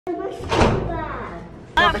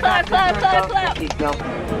Clap.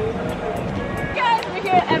 Guys, we're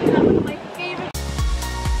here at one of my favorite.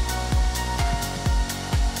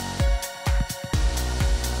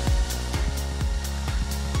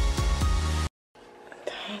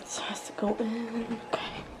 That has to go in. Okay.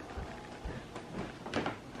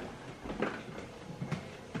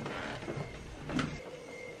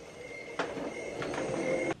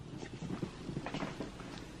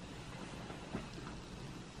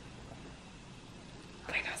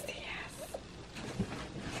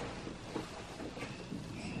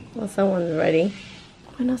 Well, someone's ready.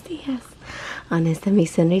 Buenos dias. And esta mi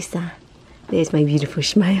sonrisa. There's my beautiful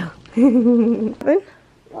smile. Why am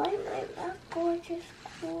I not going to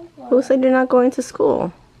school? Who said you're not going to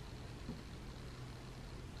school?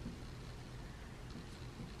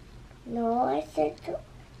 No, I said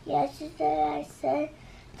yesterday I said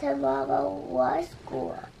tomorrow was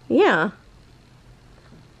school. Yeah.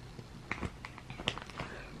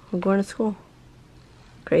 We're going to school.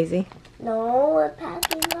 Crazy. No, we're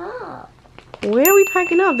packing up. Where are we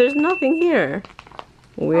packing up? There's nothing here.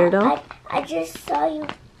 Weirdo. I just saw you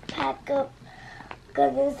pack up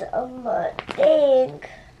goodness of a thing.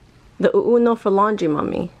 The uno for laundry,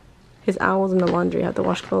 mommy. His owl's in the laundry. I have to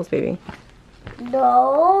wash clothes, baby.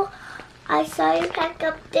 No, I saw you pack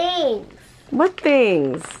up things. What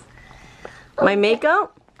things? My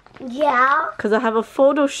makeup? Yeah. Because I have a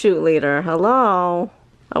photo shoot later. Hello.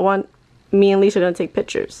 Me and Leisha are going to take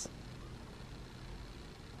pictures.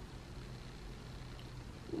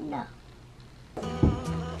 No.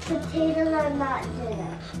 Potatoes are not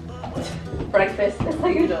dinner. Breakfast, that's how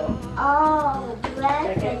you know. Oh,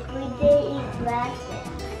 breakfast. Okay. We did eat breakfast.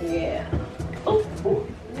 Yeah.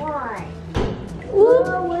 Why?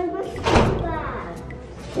 Oh, where's my school bag?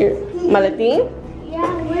 Here. Maletin? Yeah,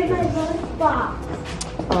 where's my lunch box?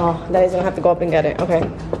 Oh, Daddy's going to have to go up and get it. Okay.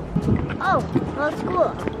 Oh, no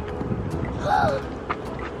school.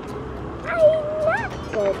 I'm not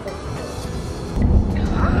going to school.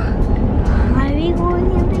 Are we going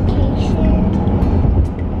on vacation?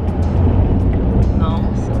 No.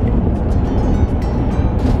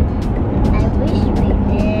 I wish we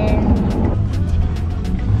did.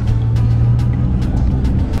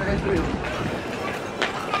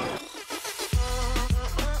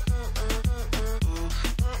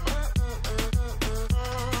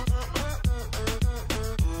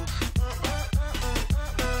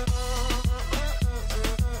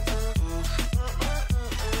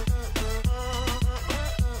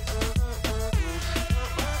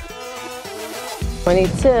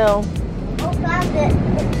 $22. Oh, found it.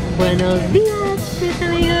 Buenos dias, mis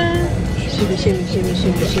amigos. Shimmy, shimmy, shimmy,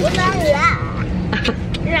 shimmy, shimmy. What's that?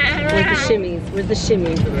 Where's the shimmies? Where's the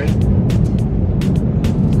shimmies?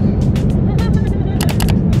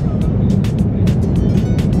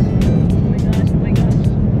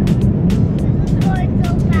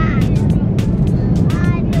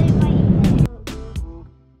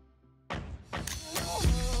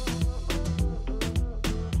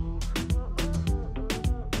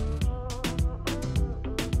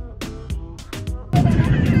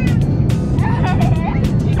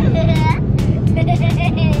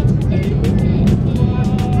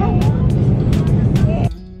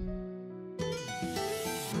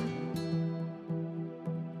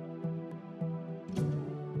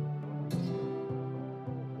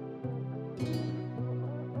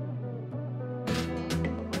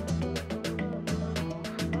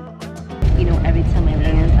 You know, every time I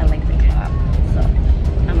land, I like to clap. So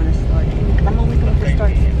I'm gonna start it. I'm always going to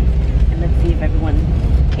start it. And let's see if everyone,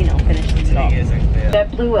 you know, finishes it off.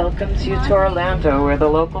 JetBlue welcomes you to Orlando, where the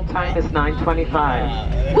local time is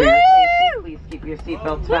 9:25. For your safety, please keep your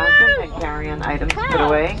seatbelts fastened and carry on items put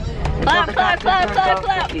away. Until the captain turns off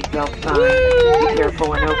the seatbelt sign. Be careful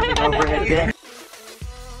when opening overhead bins.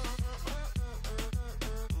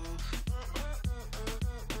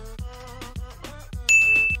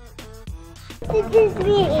 To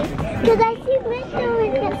Disney, because I see Mickey,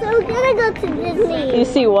 so we're gonna go to Disney. You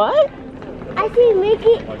see what? I see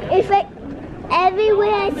Mickey. It's like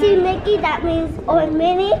everywhere I see Mickey, that means, or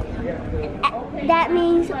Minnie, that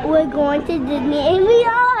means we're going to Disney, and we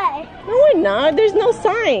are. No, we're not. There's no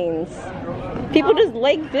signs. People just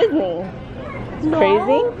like Disney. It's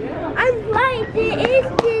crazy. I'm right. There is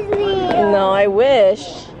Disney. No, I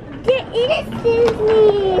wish. There is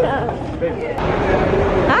Disney.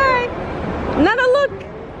 Hi. Nana, look.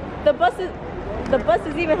 The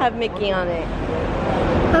buses even have Mickey on it.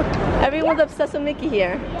 Everyone's obsessed with Mickey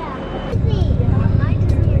here.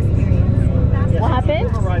 What happened?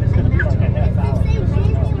 I'm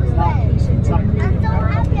so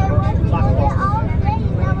happy I went to all day.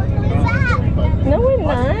 Now we're coming back. No, we're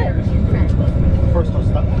not. It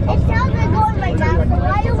sounds like going right now, so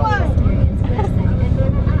why you want?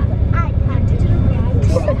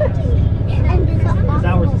 And this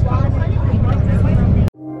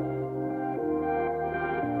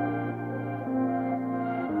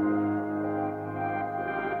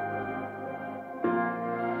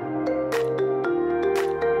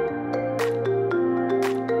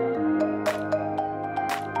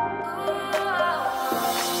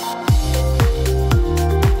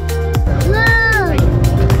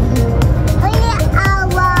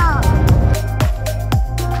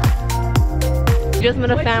just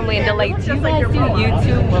met a family and they're like, do you guys do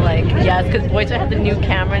YouTube? We're like, yes, because BOYTOY has a new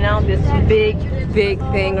camera now, this big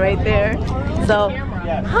thing right there. So,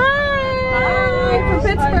 hi from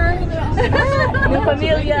Pittsburgh. New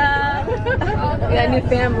familia. We got a new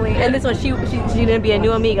family. And this one, she's gonna be a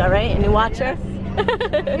new amiga, right? A new watcher. You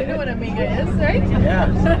know what amiga is, right? Yeah.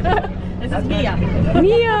 This is Mia.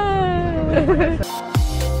 Mia.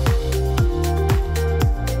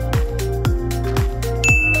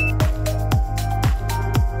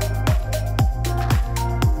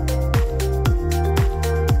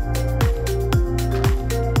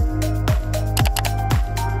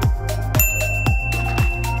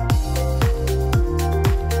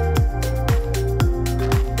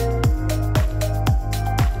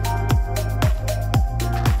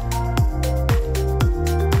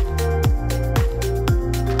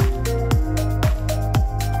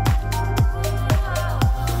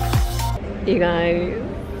 You guys,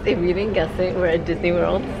 if you didn't guess it, we're at Disney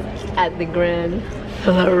World at the Grand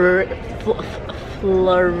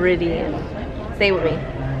Floridian. Say it with me.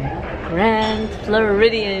 Grand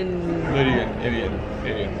Floridian. Idiot.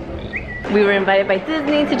 We were invited by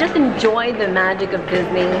Disney to just enjoy the magic of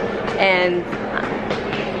Disney, and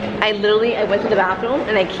I went to the bathroom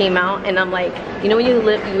and I came out and I'm like, you know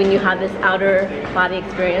when you have this outer body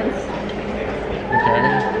experience?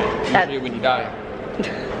 Okay. Usually when you die.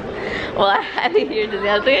 Well, I had to hear Disney.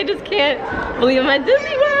 I was like, I just can't believe I'm at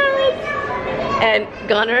Disney World. And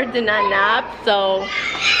Gunnar did not nap, so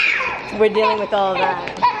we're dealing with all of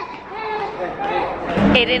that.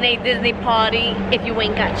 It ain't a Disney party if you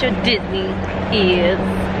ain't got your Disney ears.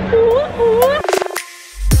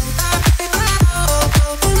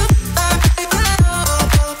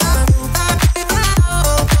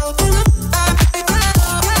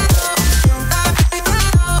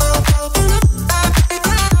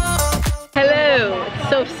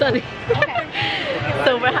 Sunny.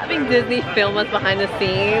 So we're having Disney film us behind the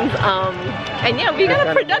scenes. And yeah, we got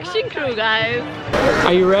a production crew, guys.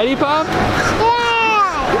 Are you ready, Pop?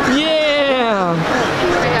 Yeah! Yeah!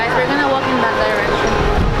 Okay guys, we're gonna walk in that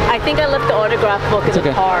direction. I think I left the autograph book in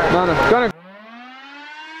the car. No, Gunnar.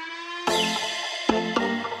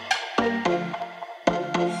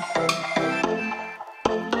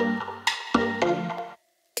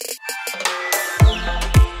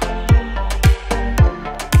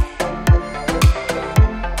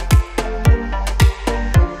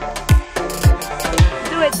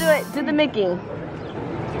 Do the Mickey.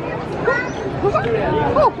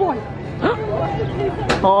 Oh boy.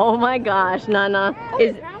 Oh my gosh, Nana.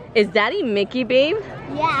 Is Daddy Mickey, babe?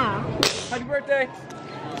 Yeah. Happy birthday!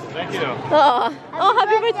 Thank you. Oh,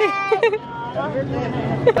 happy birthday.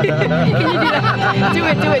 Can you do that? Do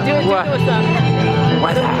it. What? What's up?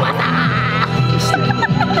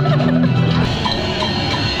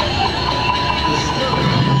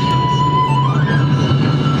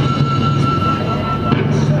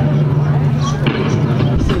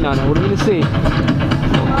 Nana, what are we gonna see?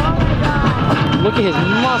 Look at his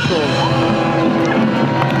muscles.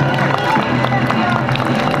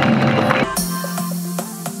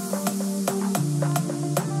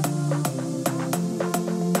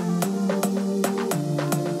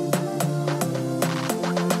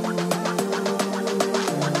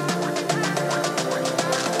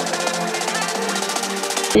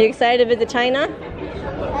 You excited to visit China?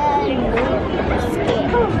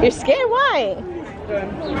 You're scared? Why?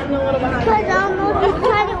 Because I don't know these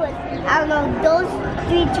China words. I don't know those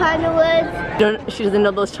 3 China words. She doesn't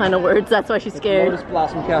know those China words, that's why she's scared. Lotus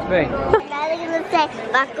Blossom Cafe. Now they're going to say,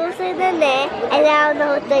 Buckles in the net, and I don't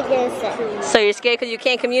know what they're going to say. So you're scared because you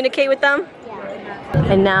can't communicate with them? Yeah.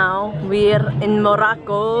 And now we're in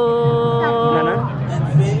Morocco.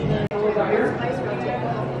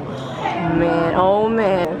 Oh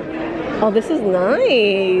man. Oh, this is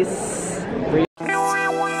nice.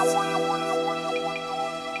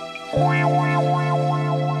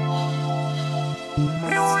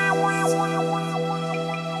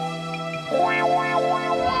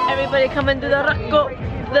 Everybody come and do the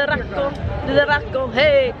racco,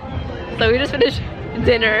 hey! So we just finished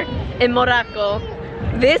dinner in Morocco.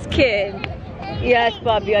 This kid, yes,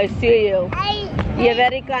 Bobby, I see you. You're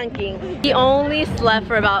very clanky. He only slept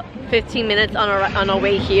for about 15 minutes on our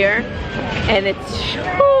way here, and it's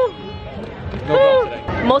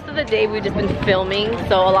most of the day we've just been filming,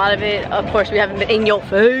 so a lot of it, of course, we haven't been in your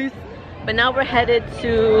face. But now we're headed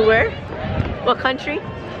to where? What country?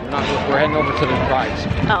 We're heading over to the rides.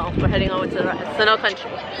 Oh, we're heading over to the rides. So no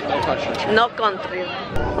country. No country. No country.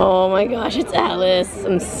 Oh my gosh, it's Alice.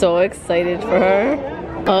 I'm so excited for her.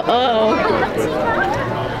 Uh-oh.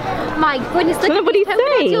 My goodness, look at What do you the coat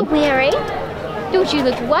that say? you're wearing. Don't you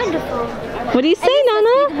look wonderful? What do you say,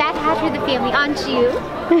 Nana? The Mad Hatter of the family, aren't you?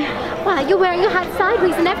 Wow, you're wearing your hat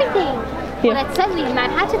sideways and everything. Well, that's certainly the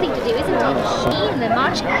Mad Hatter thing to do, isn't it? She and the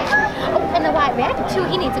march hat. Oh, and the white rabbit too.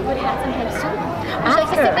 He needs a good hat sometimes too. Would you like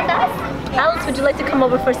to sit with us? Alice, would you like to come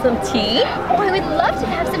over for some tea? Oh, I would love to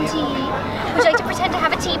have some tea. Would you like to pretend to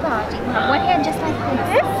have a tea party? One hand just like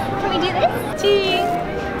this. Can we do this? Tea.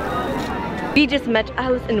 We just met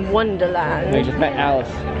Alice in Wonderland. We just met Alice.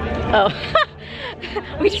 Oh,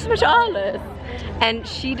 we just met Alice. And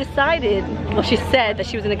she decided, well, she said that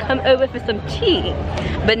she was gonna come over for some tea.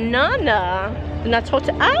 But Nana did not talk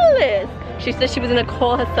to Alice. She said she was gonna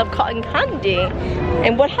call herself Cotton Candy.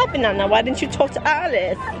 And what happened, Nana? Why didn't you talk to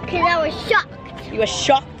Alice? Because I was shocked. You were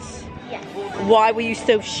shocked? Yes. Why were you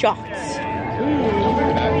so shocked?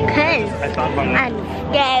 Because I'm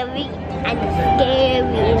scary and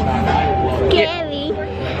scary. Scary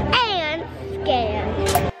and scared.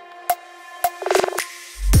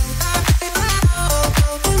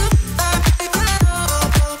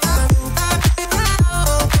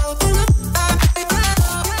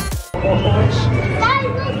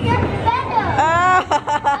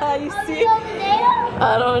 You see?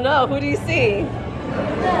 I don't know. Who do you see?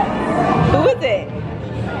 Who is it?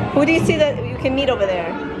 Who do you see that you can meet over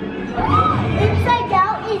there? Inside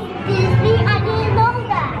out is Disney. I didn't know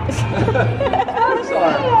that.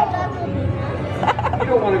 You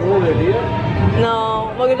don't want to go there, do you?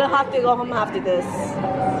 No, we're gonna have to go home after this.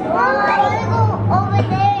 Mom, I want to go over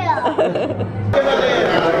there.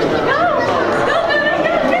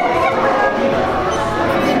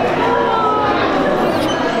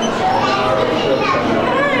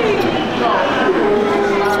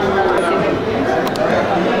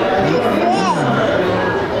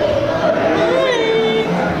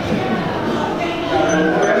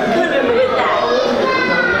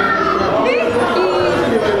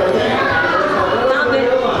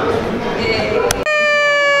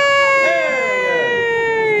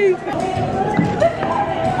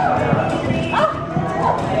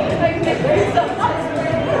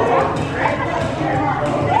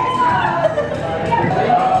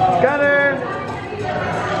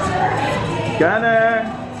 Gunner!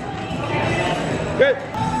 Good!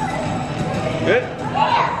 Good!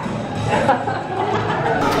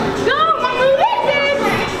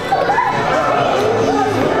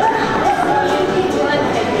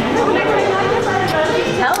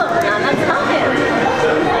 Tell him, Nana, tell him.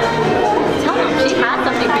 Tell him she has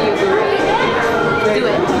something for you. Do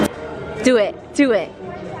it. Do it. Do it.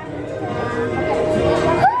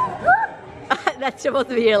 That's supposed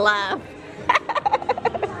to be your laugh.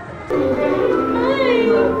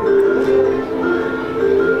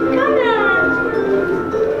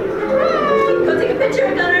 Go take a picture,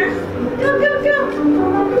 Gunner. Go, go, go.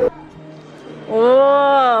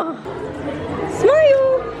 Whoa.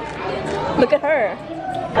 Smile. Look at her.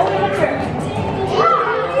 Oh, look at her.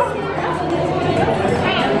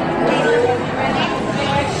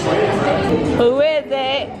 Who is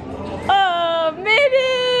it? Oh,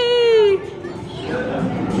 Minnie!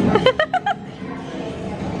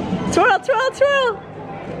 Twirl, twirl, twirl!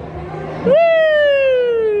 Woo!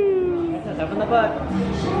 Open the book.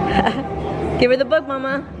 Give her the book,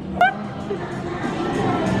 Mama.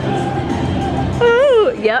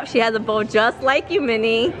 Ooh, yep, she has a bow just like you,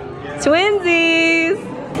 Minnie. Twinsies!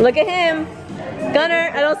 Look at him.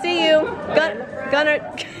 Gunner, I don't see you. Gunner.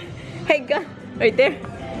 Hey, Gun. Right there.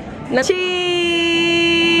 No. Cheese!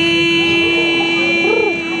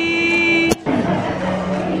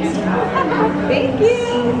 Thank you.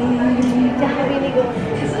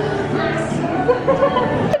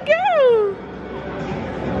 Go!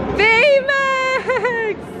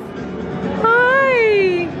 Baymax! Hi!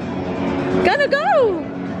 Gonna go!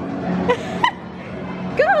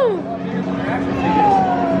 Go!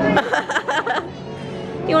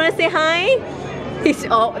 You wanna say hi?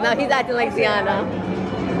 Oh, now he's acting like Ziana.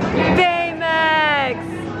 Baymax!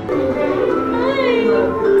 Hi!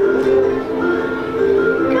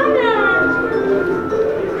 Gunner!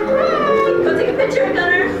 Hi! Go take a picture,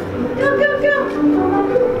 Gunner! Go, go, go!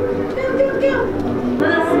 Go, go, go!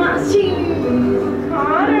 Let's smile.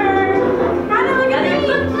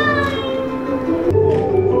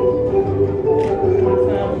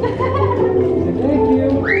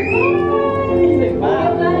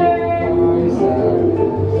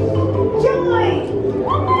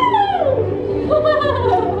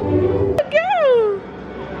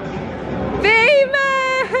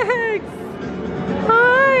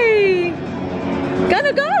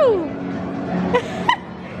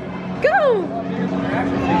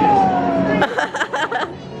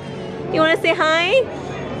 want to say hi?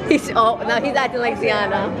 Oh, now he's acting like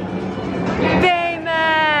Ziana.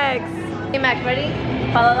 Baymax! Baymax, ready?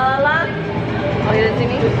 La la la la. Oh, he didn't see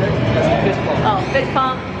me? Oh, fist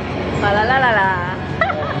pump. La la la la la.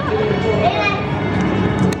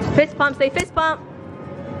 Fist pump, say fist pump.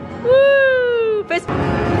 Woo! Fist pump.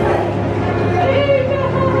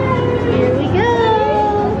 Here we go.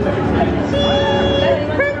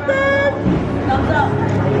 Princess! Thumbs up.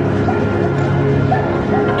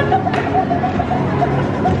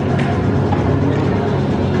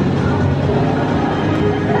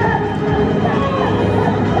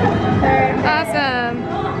 Awesome.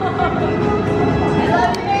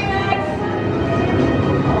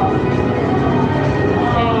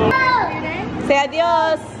 Say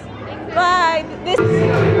adios. Bye. This.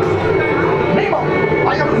 Nemo,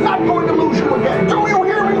 I am not going to lose you again. Do you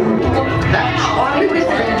hear me? That's why we're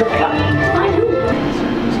going to fly.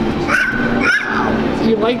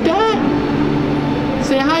 You like that?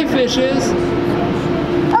 Say hi, fishes.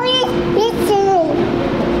 Oh, it's silly.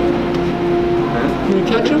 Can you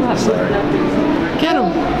catch them? Get them.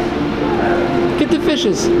 Get the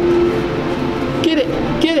fishes. Get it.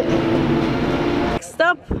 Get it. Next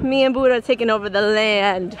up, me and Buddha are taking over the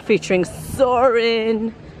land, featuring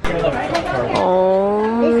Soren. Oh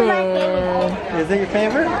man. Is that your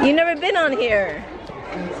favorite? You never been on here.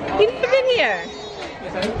 You've never been here.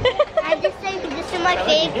 I just think this is my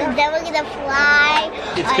favorite because then we're gonna fly.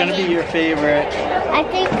 It's gonna be your favorite. I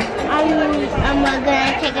think I'm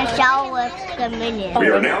gonna take a shower with the minions. We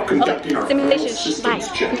are now conducting our Simulation. systems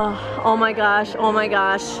Bye. check. Oh my gosh. Oh my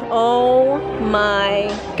gosh. Oh my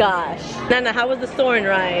gosh. Nana, how was the Soren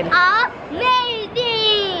ride? Amazing!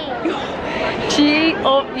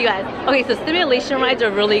 You guys. Okay, so simulation rides are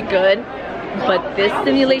really good. But this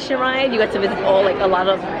simulation ride, you got to visit a lot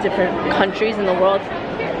of different countries in the world.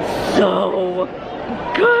 So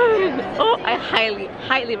good. Oh, I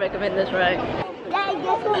highly recommend this ride. Yeah,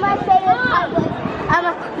 guess what my favorite part was?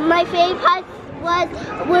 My favorite part was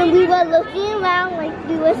when we were looking around, like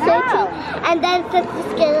we were searching, and then such a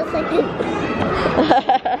scare us like this.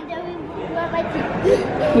 And then we went like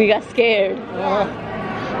this. We got scared.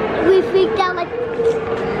 We freaked out like.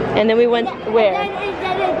 And then we went where? And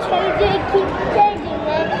then it changed it, keeps changing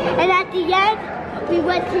it. And at the end, we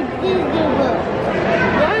went to Disney World.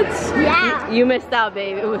 What? Yeah. You missed out,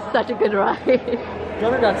 babe. It was such a good ride.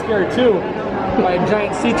 Gunner got scared too by a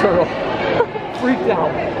giant sea turtle. Freaked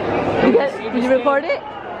out. Did you record it?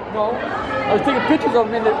 No. I was taking pictures of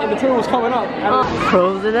him and the turtle was coming up.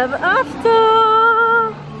 Frozen ever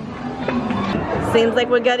after. Seems like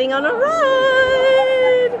we're getting on a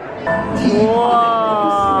ride.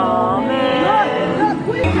 Whoa, man.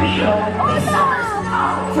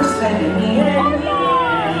 For spending me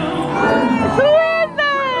Who is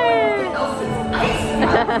that?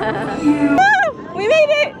 We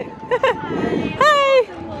made it. Hi.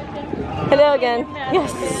 Hello again.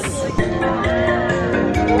 Yes.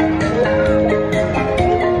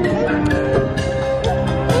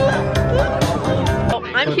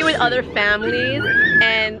 I'm here with other families,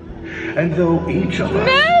 and though each of us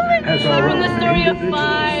has our from the own story of individual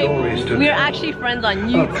 5. stories to We are tell, actually friends on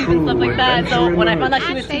YouTube and stuff like that. So when I found out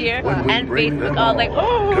she was here and Facebook, I was like,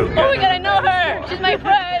 oh my god, I know her. She's my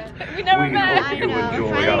friend. We never we met. hope you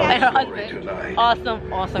enjoy And her our story husband. tonight. Awesome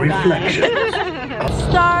guy. Reflections.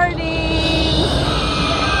 Starting.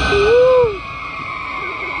 Woo.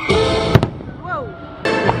 Whoa.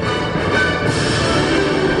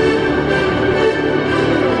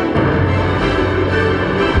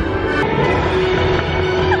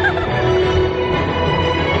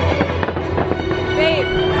 Babe.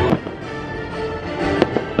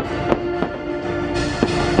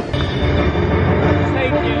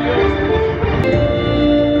 Thank you.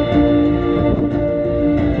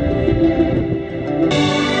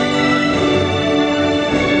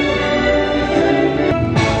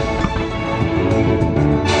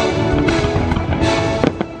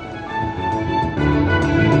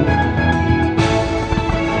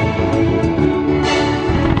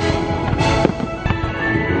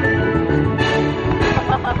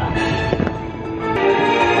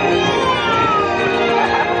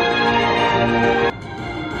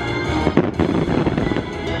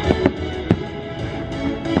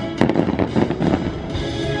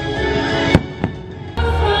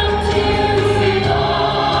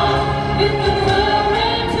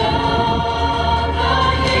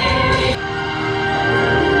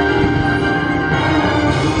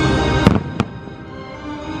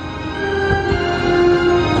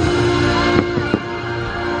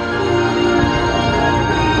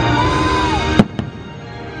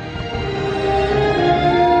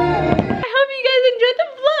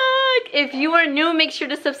 If you are new, make sure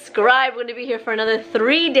to subscribe. We're going to be here for another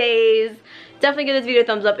 3 days. Definitely give this video a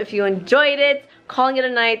thumbs up if you enjoyed it. Calling it a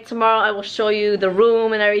night. Tomorrow I will show you the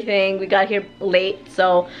room and everything. We got here late,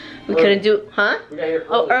 so we couldn't do, huh? We got here early.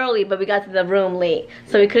 Oh, early, but we got to the room late.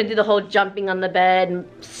 So we couldn't do the whole jumping on the bed and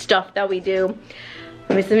stuff that we do.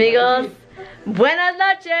 Mis amigos, buenas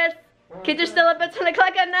noches. Kids are still up at 10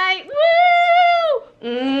 o'clock at night. Woo!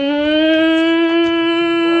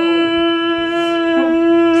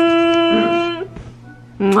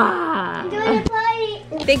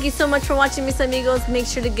 Thank you so much for watching, mis amigos. Make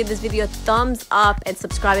sure to give this video a thumbs up and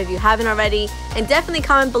subscribe if you haven't already. And definitely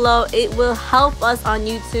comment below. It will help us on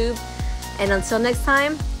YouTube. And until next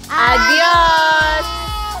time, adios!